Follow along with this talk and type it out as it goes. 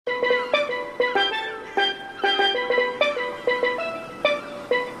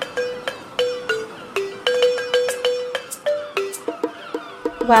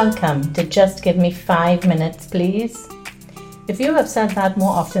welcome to Just Give Me 5 Minutes, Please. If you have said that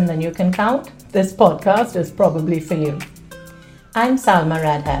more often than you can count, this podcast is probably for you. I'm Salma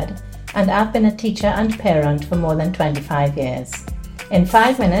Redhead, and I've been a teacher and parent for more than 25 years. In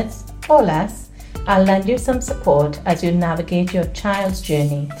 5 minutes, or less, I'll lend you some support as you navigate your child's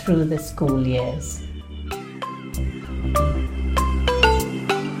journey through the school years.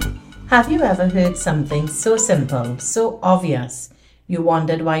 Have you ever heard something so simple, so obvious, you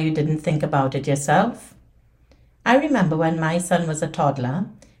wondered why you didn't think about it yourself? I remember when my son was a toddler,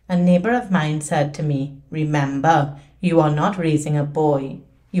 a neighbor of mine said to me, "Remember, you are not raising a boy,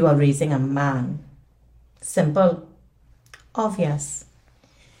 you are raising a man." Simple. Obvious.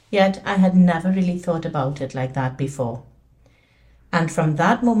 Yet I had never really thought about it like that before. And from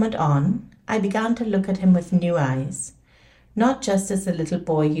that moment on, I began to look at him with new eyes, not just as the little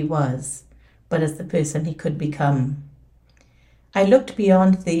boy he was, but as the person he could become. I looked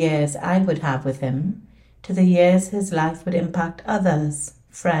beyond the years I would have with him to the years his life would impact others,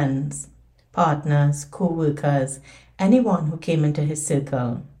 friends, partners, co-workers, anyone who came into his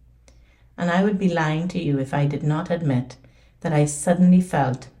circle. And I would be lying to you if I did not admit that I suddenly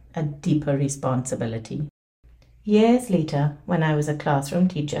felt a deeper responsibility. Years later, when I was a classroom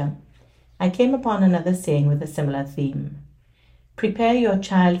teacher, I came upon another saying with a similar theme. Prepare your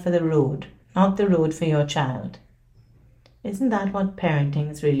child for the road, not the road for your child. Isn't that what parenting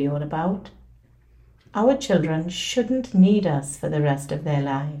is really all about? Our children shouldn't need us for the rest of their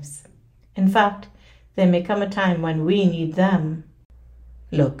lives. In fact, there may come a time when we need them.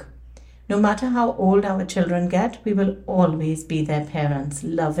 Look, no matter how old our children get, we will always be their parents,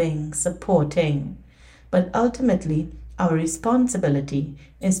 loving, supporting. But ultimately, our responsibility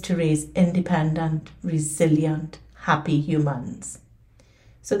is to raise independent, resilient, happy humans.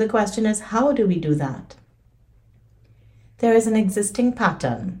 So the question is, how do we do that? There is an existing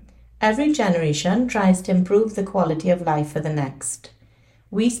pattern. Every generation tries to improve the quality of life for the next.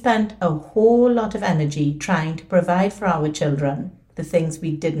 We spent a whole lot of energy trying to provide for our children the things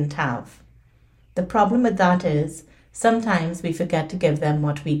we didn't have. The problem with that is sometimes we forget to give them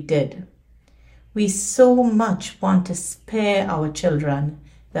what we did. We so much want to spare our children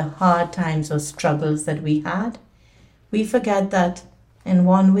the hard times or struggles that we had. We forget that, in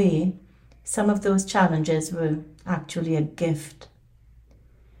one way, some of those challenges were actually a gift.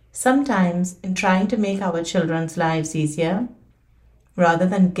 Sometimes, in trying to make our children's lives easier, rather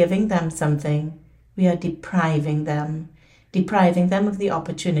than giving them something, we are depriving them of the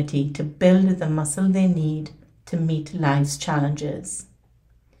opportunity to build the muscle they need to meet life's challenges.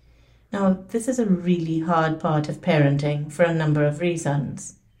 Now, this is a really hard part of parenting for a number of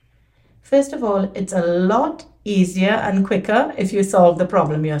reasons. First of all, it's a lot easier and quicker if you solve the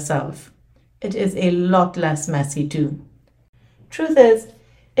problem yourself. It is a lot less messy too. Truth is,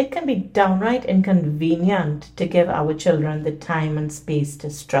 it can be downright inconvenient to give our children the time and space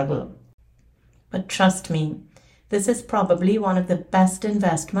to struggle. But trust me, this is probably one of the best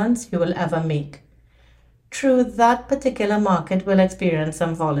investments you will ever make. True, that particular market will experience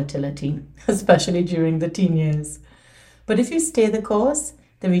some volatility, especially during the teen years. But if you stay the course,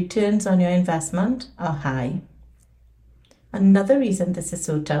 the returns on your investment are high. Another reason this is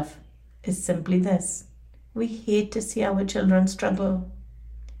so tough is simply this. We hate to see our children struggle.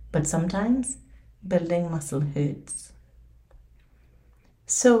 But sometimes building muscle hurts.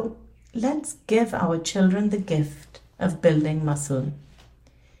 So let's give our children the gift of building muscle.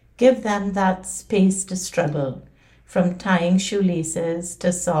 Give them that space to struggle, from tying shoelaces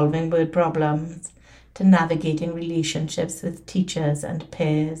to solving word problems to navigating relationships with teachers and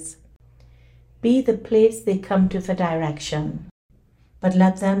peers. Be the place they come to for direction, but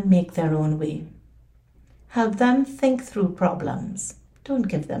let them make their own way. Help them think through problems. Don't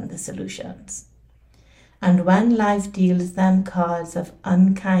give them the solutions. And when life deals them cards of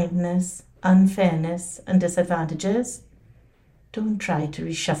unkindness, unfairness, and disadvantages, don't try to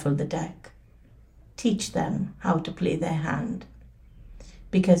reshuffle the deck. Teach them how to play their hand,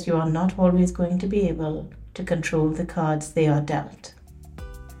 because you are not always going to be able to control the cards they are dealt.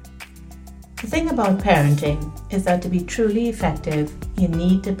 The thing about parenting is that to be truly effective, you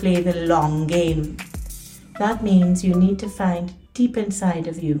need to play the long game. That means you need to find deep inside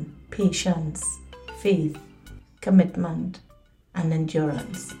of you patience, faith, commitment, and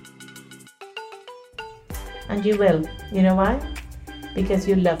endurance. And you will. You know why? Because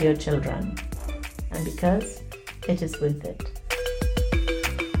you love your children, and because it is worth it.